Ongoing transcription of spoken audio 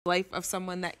life of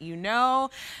someone that you know,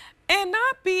 and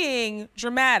not being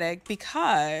dramatic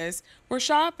because we're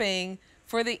shopping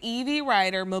for the EV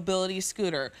Rider mobility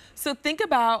scooter. So think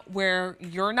about where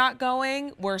you're not going,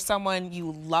 where someone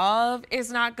you love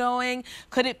is not going.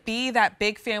 Could it be that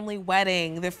big family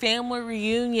wedding, the family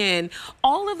reunion,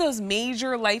 all of those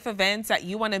major life events that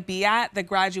you want to be at, the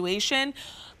graduation?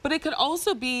 But it could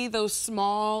also be those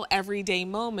small everyday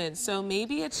moments. So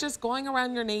maybe it's just going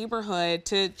around your neighborhood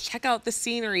to check out the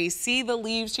scenery, see the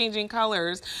leaves changing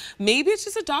colors. Maybe it's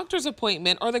just a doctor's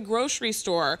appointment or the grocery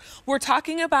store. We're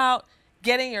talking about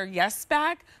getting your yes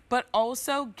back, but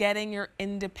also getting your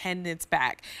independence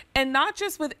back. And not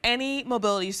just with any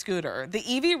mobility scooter. The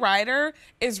EV Rider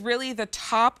is really the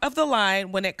top of the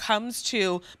line when it comes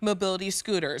to mobility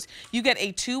scooters. You get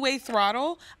a two-way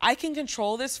throttle. I can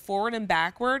control this forward and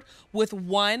backward with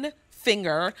one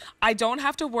finger. I don't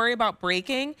have to worry about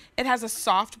braking. It has a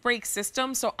soft brake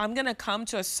system, so I'm gonna come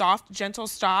to a soft, gentle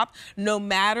stop no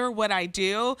matter what I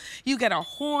do. You get a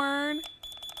horn.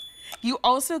 You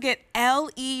also get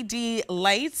LED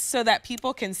lights so that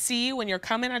people can see when you're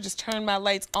coming. I just turn my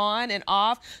lights on and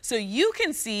off so you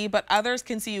can see, but others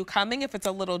can see you coming if it's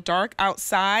a little dark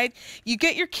outside. You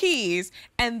get your keys,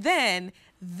 and then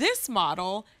this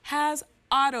model has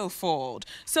auto fold.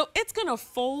 So it's gonna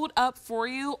fold up for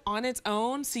you on its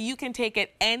own so you can take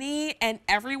it any and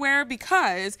everywhere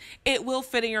because it will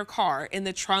fit in your car, in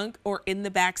the trunk or in the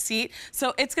back seat.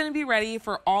 So it's gonna be ready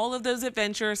for all of those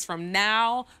adventures from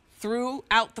now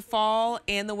throughout the fall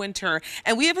and the winter.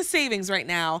 And we have a savings right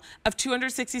now of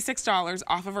 $266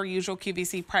 off of our usual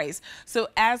QVC price. So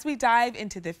as we dive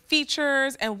into the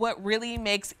features and what really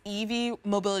makes EV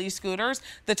mobility scooters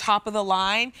the top of the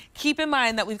line, keep in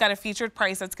mind that we've got a featured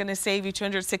price that's gonna save you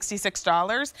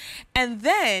 $266. And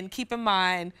then keep in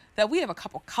mind that we have a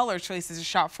couple color choices to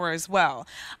shop for as well.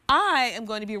 I am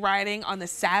going to be riding on the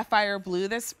Sapphire Blue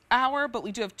this hour, but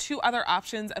we do have two other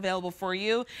options available for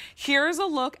you. Here's a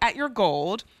look at your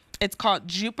gold. It's called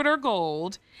Jupiter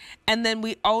Gold. And then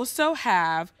we also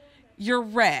have your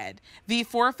red.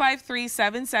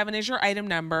 V45377 is your item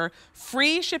number.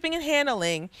 Free shipping and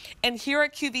handling. And here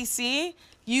at QVC,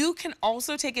 you can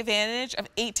also take advantage of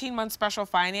 18-month special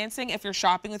financing if you're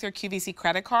shopping with your QVC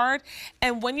credit card.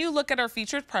 And when you look at our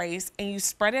featured price and you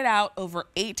spread it out over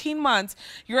 18 months,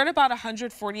 you're at about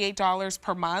 $148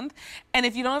 per month. And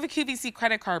if you don't have a QVC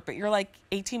credit card, but you're like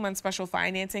 18-month special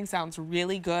financing sounds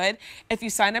really good, if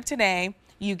you sign up today,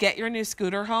 you get your new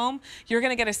scooter home, you're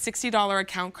gonna get a $60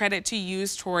 account credit to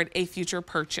use toward a future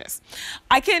purchase.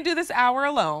 I can't do this hour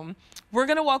alone. We're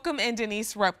gonna welcome in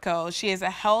Denise Repko. She is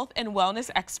a health and wellness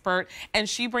expert, and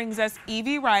she brings us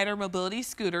EV Rider mobility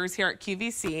scooters here at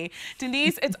QVC.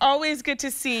 Denise, it's always good to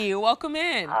see you. Welcome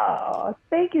in. Oh,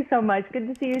 thank you so much. Good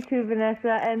to see you too,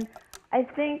 Vanessa. And I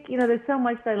think, there's so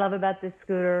much that I love about this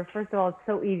scooter. First of all, it's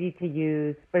so easy to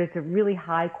use, but it's a really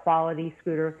high quality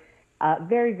scooter.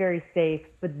 Very, very safe.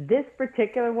 But this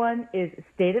particular one is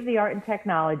state-of-the-art in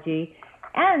technology,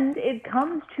 and it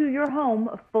comes to your home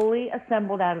fully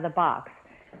assembled out of the box.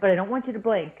 But I don't want you to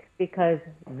blink because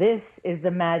this is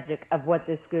the magic of what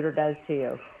this scooter does to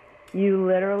you. You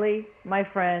literally, my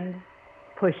friend,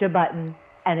 push a button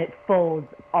and it folds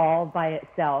all by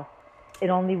itself. It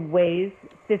only weighs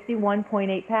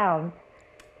 51.8 pounds,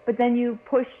 but then you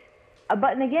push a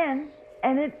button again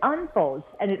and it unfolds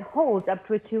and it holds up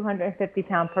to a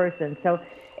 250-pound person. So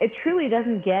it truly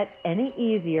doesn't get any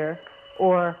easier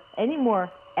or any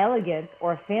more elegant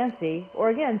or fancy or,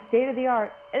 again,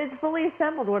 state-of-the-art, and it's fully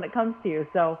assembled when it comes to you.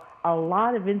 So a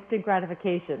lot of instant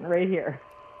gratification right here.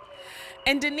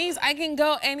 And Denise, I can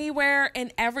go anywhere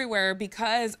and everywhere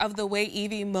because of the way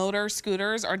EV motor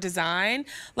scooters are designed.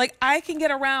 Like, I can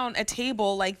get around a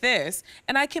table like this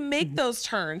and I can make those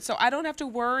turns. So I don't have to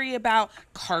worry about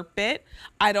carpet.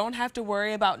 I don't have to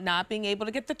worry about not being able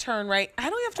to get the turn right. I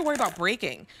don't have to worry about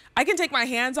braking. I can take my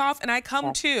hands off and I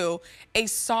come to a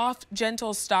soft,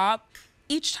 gentle stop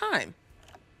each time.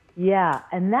 Yeah,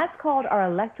 and that's called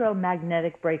our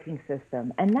electromagnetic braking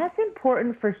system. And that's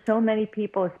important for so many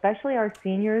people, especially our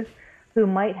seniors who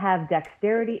might have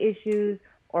dexterity issues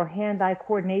or hand-eye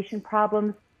coordination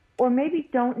problems, or maybe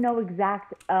don't know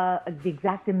the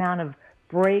exact amount of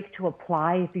brake to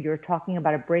apply if you're talking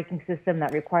about a braking system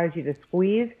that requires you to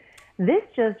squeeze. This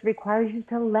just requires you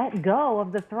to let go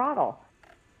of the throttle.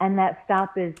 And that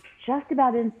stop is just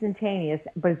about instantaneous,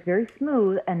 but it's very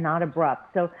smooth and not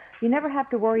abrupt. So you never have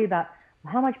to worry about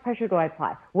how much pressure do I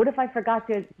apply? What if I forgot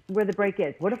where the brake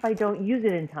is? What if I don't use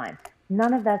it in time?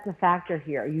 None of that's a factor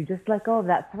here. You just let go of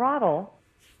that throttle,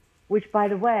 which, by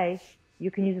the way,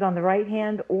 you can use it on the right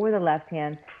hand or the left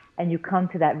hand, and you come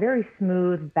to that very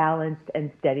smooth, balanced, and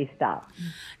steady stop.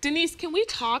 Denise, can we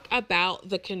talk about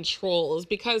the controls?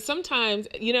 Because sometimes,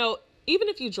 even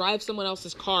if you drive someone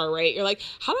else's car, right? You're like,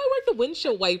 how do I work the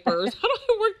windshield wipers? How do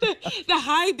I work the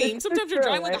high This beams? is Sometimes you're true,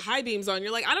 driving with the right? high beams on.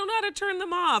 You're like, I don't know how to turn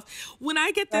them off. When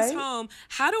I get this Right? home,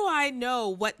 how do I know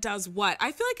what does what?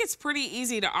 I feel like it's pretty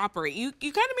easy to operate. You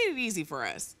kind of made it easy for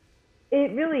us.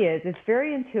 It really is. It's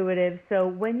very intuitive. So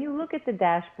when you look at the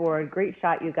dashboard, great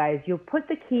shot, you guys, you'll put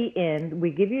the key in.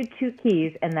 We give you two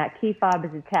keys, and that key fob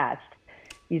is attached.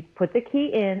 You put the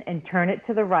key in and turn it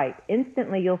to the right.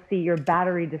 Instantly, you'll see your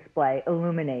battery display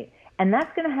illuminate. And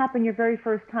that's going to happen your very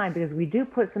first time because we do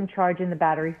put some charge in the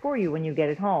battery for you when you get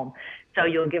it home. So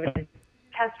you'll give it a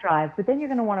test drive, but then you're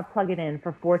going to want to plug it in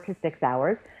for 4 to 6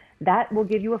 hours. That will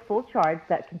give you a full charge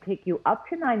that can take you up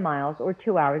to 9 miles or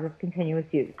 2 hours of continuous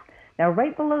use. Now,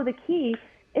 right below the key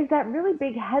is that really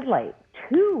big headlight,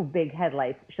 2 big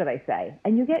headlights, should I say,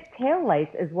 and you get tail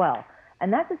lights as well.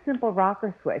 And that's a simple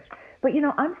rocker switch. But,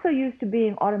 I'm so used to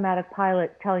being automatic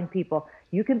pilot telling people,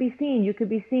 you can be seen, you could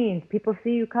be seen. People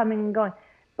see you coming and going.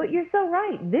 But you're so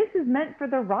right. This is meant for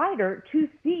the rider to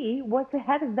see what's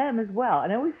ahead of them as well.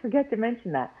 And I always forget to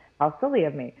mention that. How silly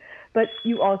of me. But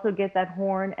you also get that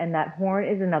horn, and that horn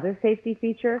is another safety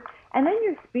feature. And then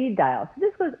your speed dial. So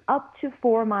this goes up to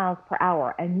 4 miles per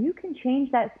hour, and you can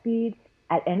change that speed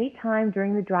at any time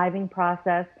during the driving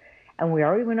process. And we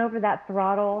already went over that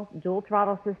throttle, dual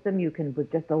throttle system. You can,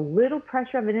 with just a little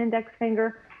pressure of an index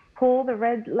finger, pull the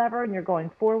red lever and you're going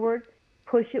forward,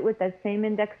 push it with that same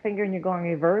index finger and you're going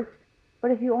reverse. But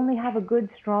if you only have a good,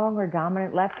 strong, or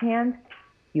dominant left hand,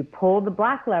 you pull the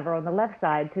black lever on the left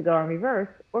side to go in reverse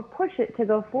or push it to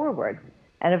go forward.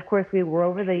 And of course, we were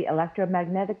over the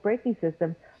electromagnetic braking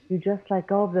system. You just let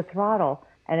go of the throttle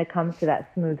and it comes to that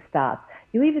smooth stop.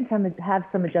 You even have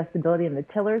some adjustability in the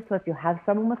tiller. So if you have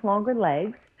someone with longer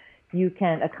legs, you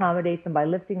can accommodate them by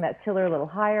lifting that tiller a little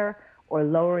higher or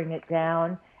lowering it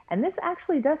down. And this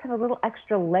actually does have a little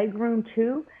extra leg room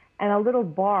too, and a little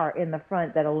bar in the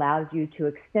front that allows you to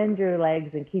extend your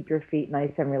legs and keep your feet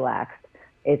nice and relaxed.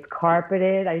 It's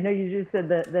carpeted. I know you just said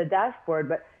the dashboard,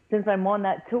 but since I'm on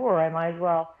that tour, I might as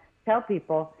well tell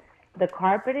people the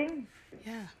carpeting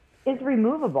is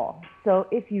removable. So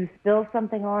if you spill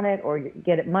something on it or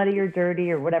get it muddy or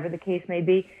dirty or whatever the case may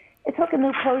be, it's hook and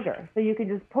loop closure. So you can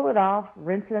just pull it off,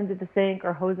 rinse it under the sink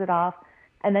or hose it off,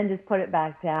 and then just put it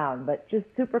back down. But just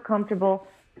super comfortable.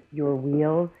 Your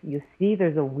wheels, you see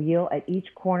there's a wheel at each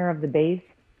corner of the base.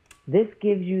 This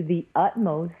gives you the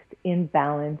utmost in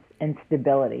balance and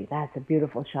stability. That's a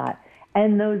beautiful shot.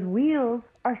 And those wheels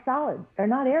are solid. They're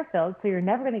not air-filled, so you're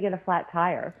never going to get a flat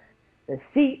tire. The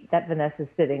seat that Vanessa's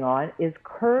sitting on is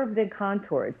curved and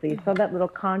contoured. So you saw that little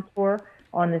contour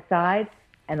on the side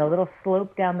and a little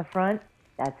slope down the front.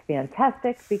 That's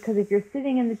fantastic because if you're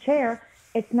sitting in the chair,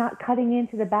 it's not cutting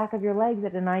into the back of your legs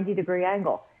at a 90-degree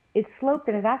angle. It's sloped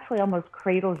and it actually almost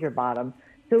cradles your bottom.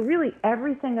 So really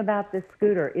everything about this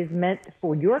scooter is meant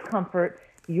for your comfort,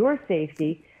 your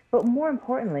safety, but more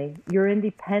importantly, your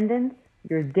independence,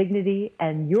 your dignity,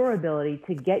 and your ability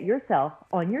to get yourself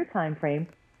on your time frame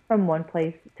from one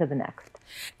place to the next.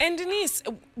 And Denise,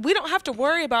 we don't have to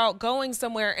worry about going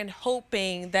somewhere and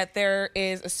hoping that there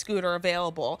is a scooter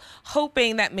available,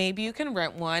 hoping that maybe you can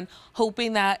rent one,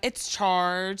 hoping that it's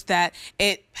charged, that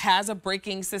it has a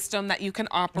braking system that you can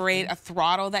operate, a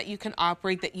throttle that you can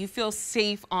operate, that you feel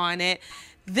safe on it.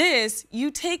 This, you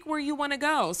take where you want to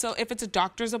go. So if it's a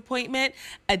doctor's appointment,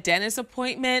 a dentist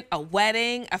appointment, a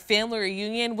wedding, a family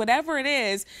reunion, whatever it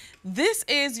is, this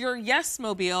is your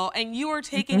yes-mobile, and you are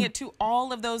taking it to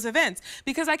all of those events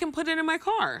because I can put it in my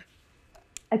car.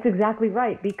 That's exactly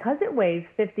right. Because it weighs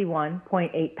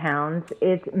 51.8 pounds,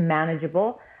 it's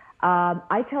manageable.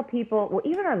 I tell people, well,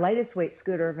 even our lightest weight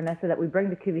scooter, Vanessa, that we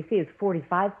bring to QVC is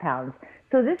 45 pounds.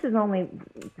 So this is only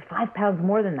 5 pounds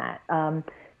more than that.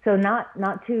 So not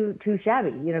too shabby,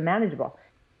 manageable.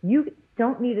 You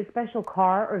don't need a special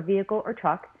car or vehicle or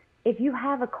truck. If you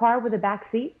have a car with a back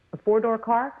seat, a 4-door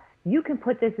car, you can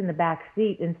put this in the back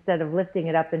seat instead of lifting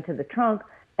it up into the trunk.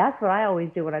 That's what I always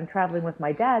do when I'm traveling with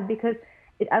my dad because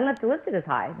I don't have to lift it as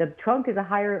high. The trunk is a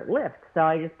higher lift, so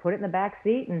I just put it in the back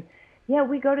seat. And yeah,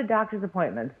 we go to doctor's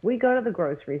appointments. We go to the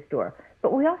grocery store.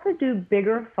 But we also do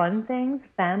bigger fun things,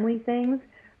 family things,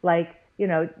 like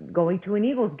going to an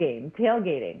Eagles game,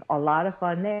 tailgating, a lot of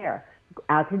fun there.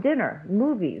 Out to dinner,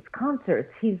 movies,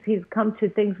 concerts. He's come to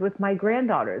things with my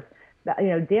granddaughters,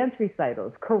 dance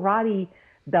recitals, karate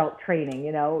belt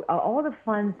training, all the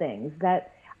fun things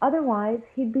that otherwise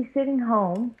he'd be sitting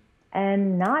home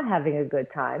and not having a good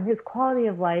time. His quality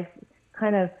of life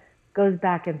kind of goes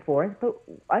back and forth.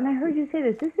 And I heard you say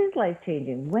this is life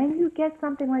changing. When you get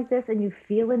something like this and you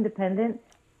feel independent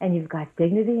and you've got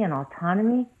dignity and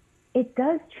autonomy, it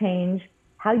does change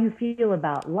how you feel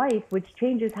about life, which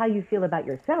changes how you feel about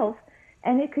yourself.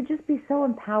 And it could just be so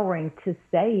empowering to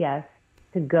say yes,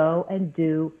 to go and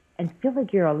do and feel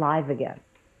like you're alive again.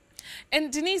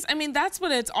 And Denise, I mean, that's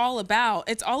what it's all about.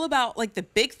 It's all about like the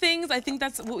big things. I think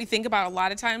that's what we think about a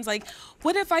lot of times. Like,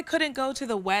 what if I couldn't go to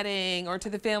the wedding or to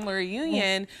the family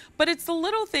reunion? But it's the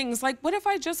little things. Like, what if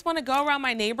I just want to go around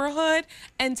my neighborhood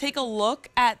and take a look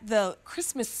at the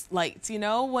Christmas lights, you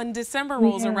know, when December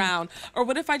rolls around? Or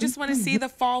what if I just want to see the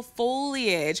fall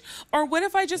foliage? Or what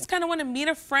if I just kind of want to meet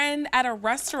a friend at a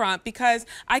restaurant because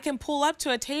I can pull up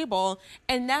to a table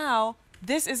and now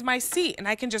this is my seat and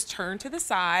I can just turn to the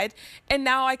side and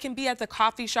now I can be at the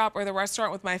coffee shop or the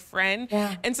restaurant with my friend.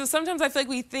 Yeah. And so sometimes I feel like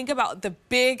we think about the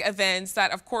big events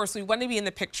that of course we want to be in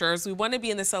the pictures, we want to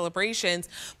be in the celebrations,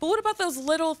 but what about those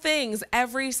little things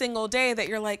every single day that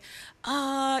you're like,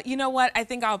 you know what, I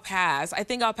think I'll pass. I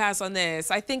think I'll pass on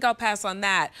this. I think I'll pass on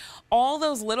that. All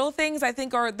those little things I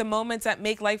think are the moments that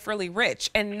make life really rich.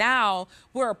 And now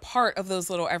we're a part of those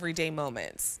little everyday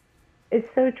moments. It's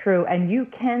so true. And you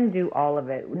can do all of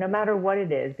it, no matter what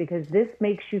it is, because this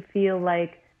makes you feel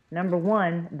like, number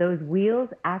one, those wheels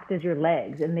act as your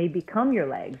legs and they become your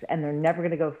legs and they're never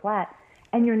going to go flat.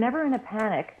 And you're never in a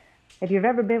panic. If you've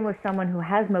ever been with someone who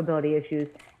has mobility issues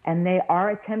and they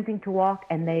are attempting to walk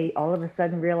and they all of a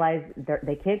sudden realize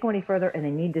they can't go any further and they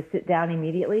need to sit down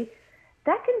immediately,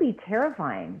 that can be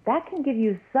terrifying. That can give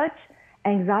you such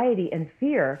anxiety and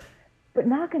fear, but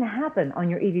not going to happen on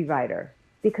your EV rider,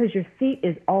 because your seat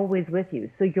is always with you.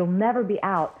 So you'll never be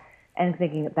out and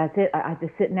thinking, that's it, I have to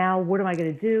sit now. What am I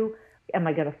going to do? Am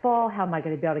I going to fall? How am I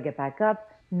going to be able to get back up?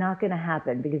 Not going to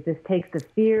happen, because this takes the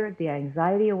fear, the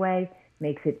anxiety away,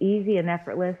 makes it easy and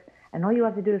effortless. And all you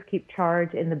have to do is keep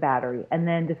charge in the battery and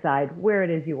then decide where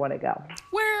it is you want to go.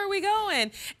 Where are we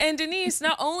going? And Denise,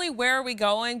 not only where are we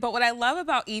going, but what I love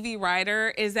about EV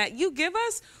Rider is that you give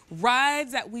us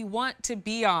rides that we want to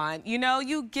be on. You know,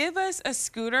 you give us a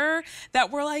scooter that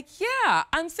we're like, yeah,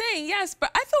 I'm saying yes, but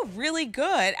I feel really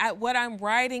good at what I'm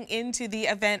riding into the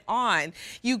event on.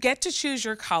 You get to choose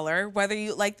your color, whether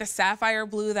you like the sapphire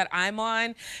blue that I'm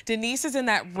on. Denise is in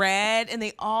that red, and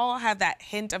they all have that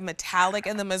hint of metallic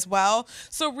in them as well.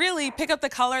 So really pick up the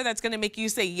color that's going to make you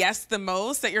say yes the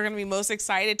most, that you're going to be most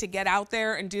excited to get out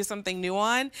there and do something new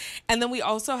on. And then we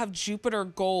also have Jupiter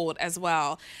Gold as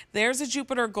well. There's a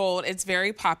Jupiter Gold. It's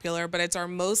very popular, but it's our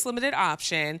most limited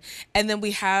option. And then we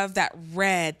have that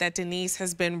red that Denise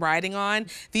has been riding on.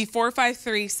 The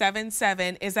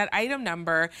 45377 is that item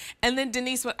number. And then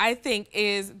Denise, what I think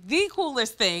is the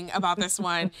coolest thing about this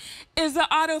one is the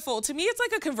auto fold. To me, it's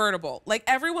like a convertible. Like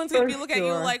everyone's going to be looking at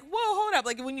you like, whoa, hold up.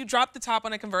 Like when you drop the top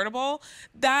on a convertible,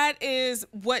 that is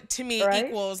what to me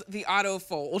equals the auto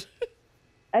fold.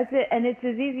 That's it. And it's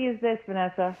as easy as this,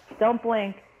 Vanessa. Don't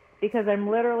blink, because I'm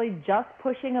literally just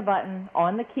pushing a button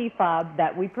on the key fob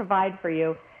that we provide for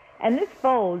you. And this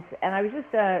folds. And I was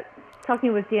just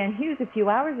talking with Dan Hughes a few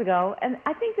hours ago, and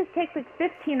I think this takes like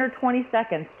 15 or 20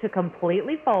 seconds to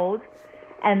completely fold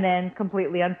and then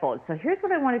completely unfold. So here's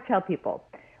what I want to tell people.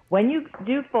 When you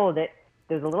do fold it,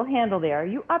 there's a little handle there.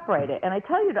 You upright it. And I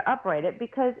tell you to upright it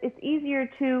because it's easier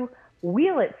to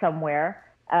wheel it somewhere,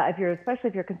 especially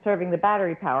if you're conserving the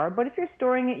battery power. But if you're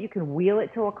storing it, you can wheel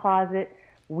it to a closet,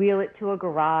 wheel it to a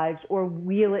garage, or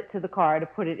wheel it to the car to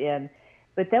put it in.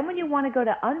 But then when you want to go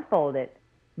to unfold it,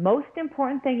 most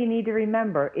important thing you need to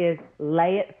remember is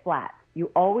lay it flat. You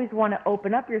always want to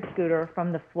open up your scooter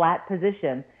from the flat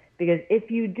position, because if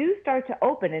you do start to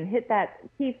open and hit that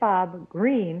key fob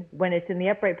green when it's in the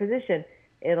upright position,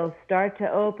 it'll start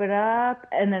to open up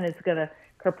and then it's going to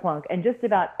kerplunk. And just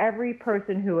about every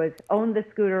person who has owned the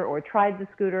scooter or tried the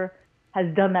scooter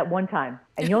has done that one time.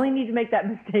 And you only need to make that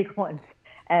mistake once,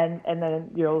 and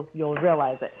then you'll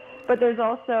realize it. But there's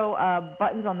also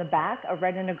buttons on the back, a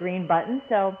red and a green button.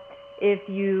 So if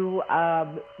you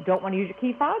don't want to use your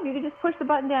key fob, you can just push the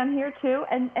button down here too.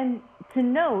 And to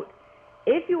note,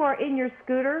 if you are in your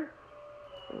scooter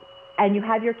and you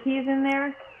have your keys in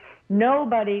there,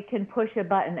 nobody can push a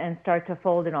button and start to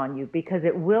fold it on you, because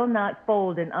it will not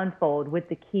fold and unfold with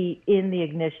the key in the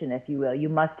ignition, if you will. You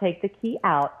must take the key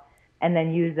out and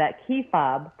then use that key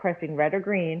fob, pressing red or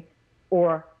green,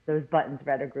 or those buttons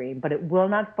red or green, but it will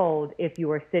not fold if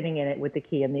you are sitting in it with the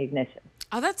key in the ignition.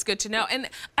 Oh, that's good to know. And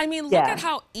I mean, look Yeah. at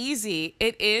how easy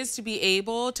it is to be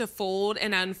able to fold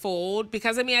and unfold.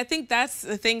 Because I mean, I think that's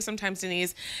the thing sometimes,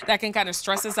 Denise, that can kind of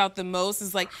stress us out the most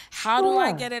is like, how do I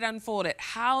Sure. get it unfolded?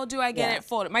 How do I get Yeah. it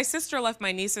folded? My sister left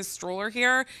my niece's stroller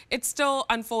here. It's still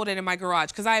unfolded in my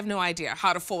garage because I have no idea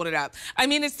how to fold it up. I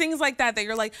mean, it's things like that that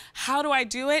you're like, how do I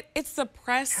do it? It's the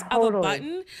press of a Totally.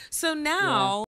 button. So Yeah. now